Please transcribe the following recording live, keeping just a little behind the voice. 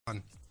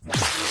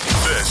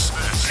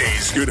This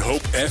is Good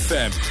Hope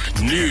FM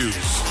News.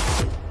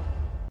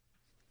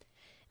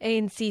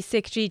 ANC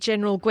Secretary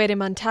General Gwede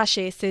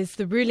Mantashe says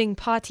the ruling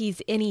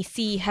party's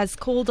NEC has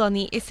called on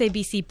the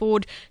SABC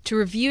board to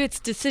review its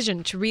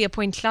decision to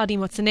re-appoint Hlaudi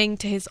Motsoeneng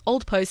to his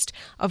old post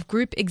of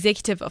Group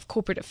Executive of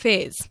Corporate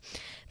Affairs.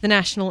 The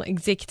National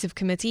Executive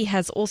Committee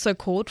has also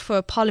called for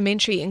a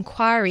parliamentary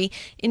inquiry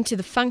into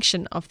the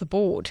function of the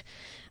board.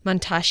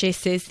 Mantashe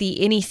says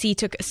the NEC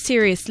took a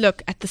serious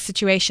look at the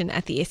situation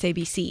at the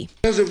SABC.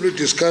 Extensively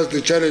discussed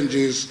the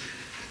challenges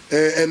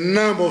a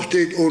number of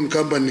state-owned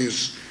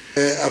companies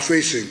are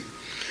facing.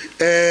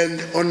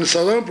 And on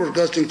Southern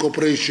Broadcasting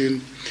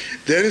Corporation,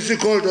 the NEC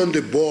called on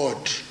the board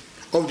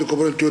of the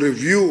corporation to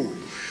review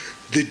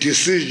the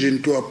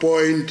decision to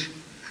appoint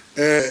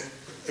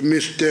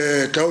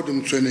Mr.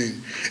 Hlaudi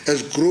Motsoeneng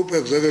as Group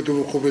Executive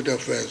of Corporate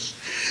Affairs.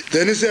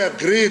 The NEC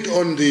agreed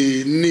on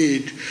the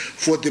need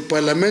for the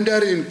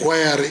parliamentary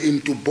inquiry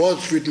into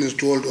board's fitness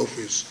to hold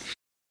office.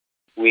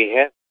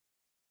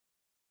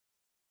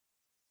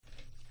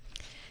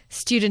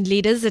 Student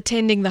leaders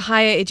attending the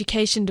higher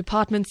education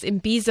departments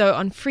in Bizo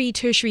on free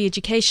tertiary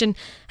education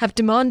have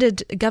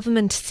demanded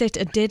government set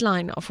a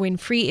deadline of when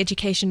free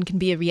education can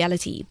be a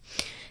reality.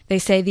 They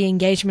say the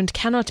engagement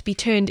cannot be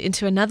turned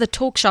into another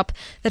talk shop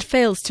that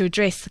fails to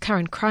address the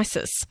current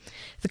crisis.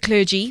 The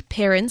clergy,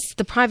 parents,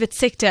 the private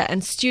sector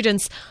and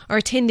students are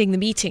attending the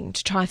meeting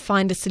to try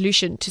find a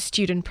solution to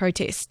student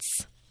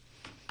protests.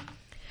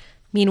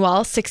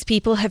 Meanwhile, 6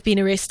 people have been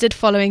arrested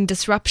following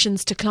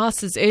disruptions to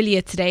classes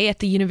earlier today at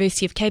the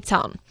University of Cape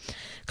Town.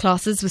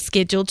 Classes were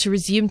scheduled to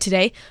resume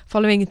today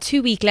following a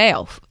 2-week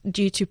layoff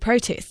due to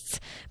protests,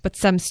 but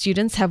some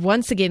students have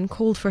once again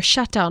called for a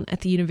shutdown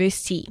at the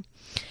university.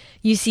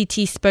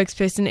 UCT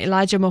spokesperson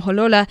Elijah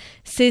Moholola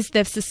says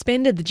they've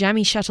suspended the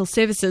Jammy shuttle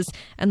services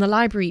and the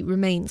library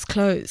remains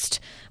closed.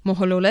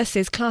 Moholola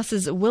says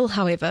classes will,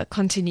 however,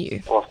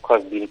 continue. Of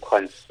course, been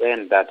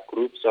concerned that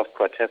groups of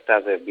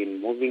protesters have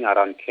been moving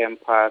around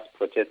campus,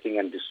 protesting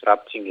and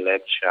disrupting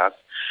lectures.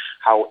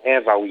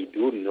 However, we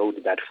do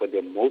note that for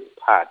the most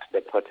part,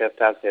 the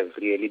protesters have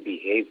really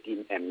behaved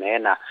in a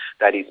manner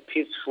that is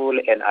peaceful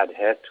and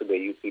adheres to the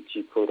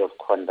UCT Code of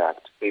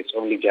Conduct. There's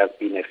only just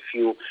been a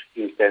few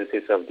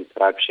instances of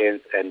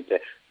disruptions, and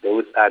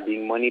those are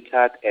being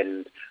monitored,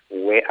 and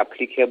where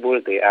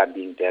applicable, they are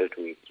being dealt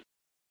with.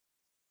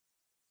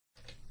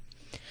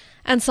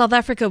 And South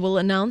Africa will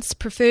announce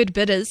preferred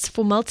bidders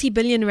for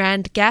multi-billion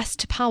rand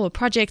gas-to-power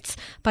projects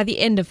by the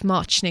end of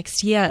March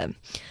next year.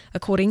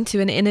 According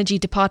to an Energy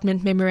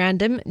Department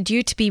memorandum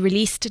due to be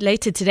released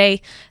later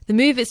today, the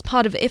move is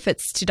part of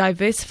efforts to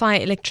diversify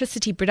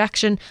electricity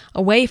production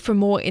away from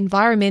more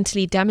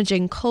environmentally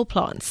damaging coal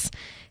plants.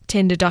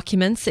 Tender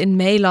documents in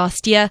May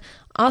last year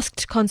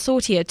asked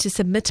consortia to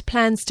submit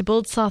plans to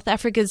build South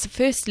Africa's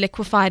first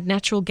liquefied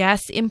natural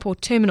gas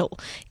import terminal,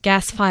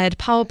 gas-fired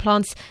power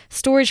plants,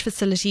 storage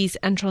facilities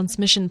and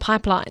transmission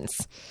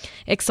pipelines.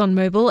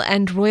 ExxonMobil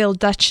and Royal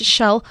Dutch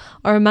Shell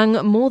are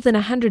among more than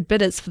 100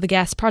 bidders for the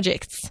gas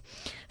projects.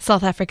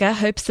 South Africa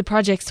hopes the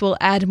projects will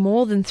add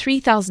more than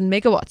 3,000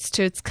 megawatts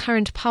to its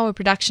current power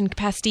production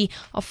capacity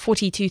of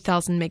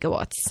 42,000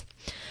 megawatts.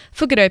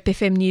 For Good Hope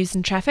FM News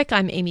and Traffic,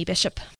 I'm Amy Bishop.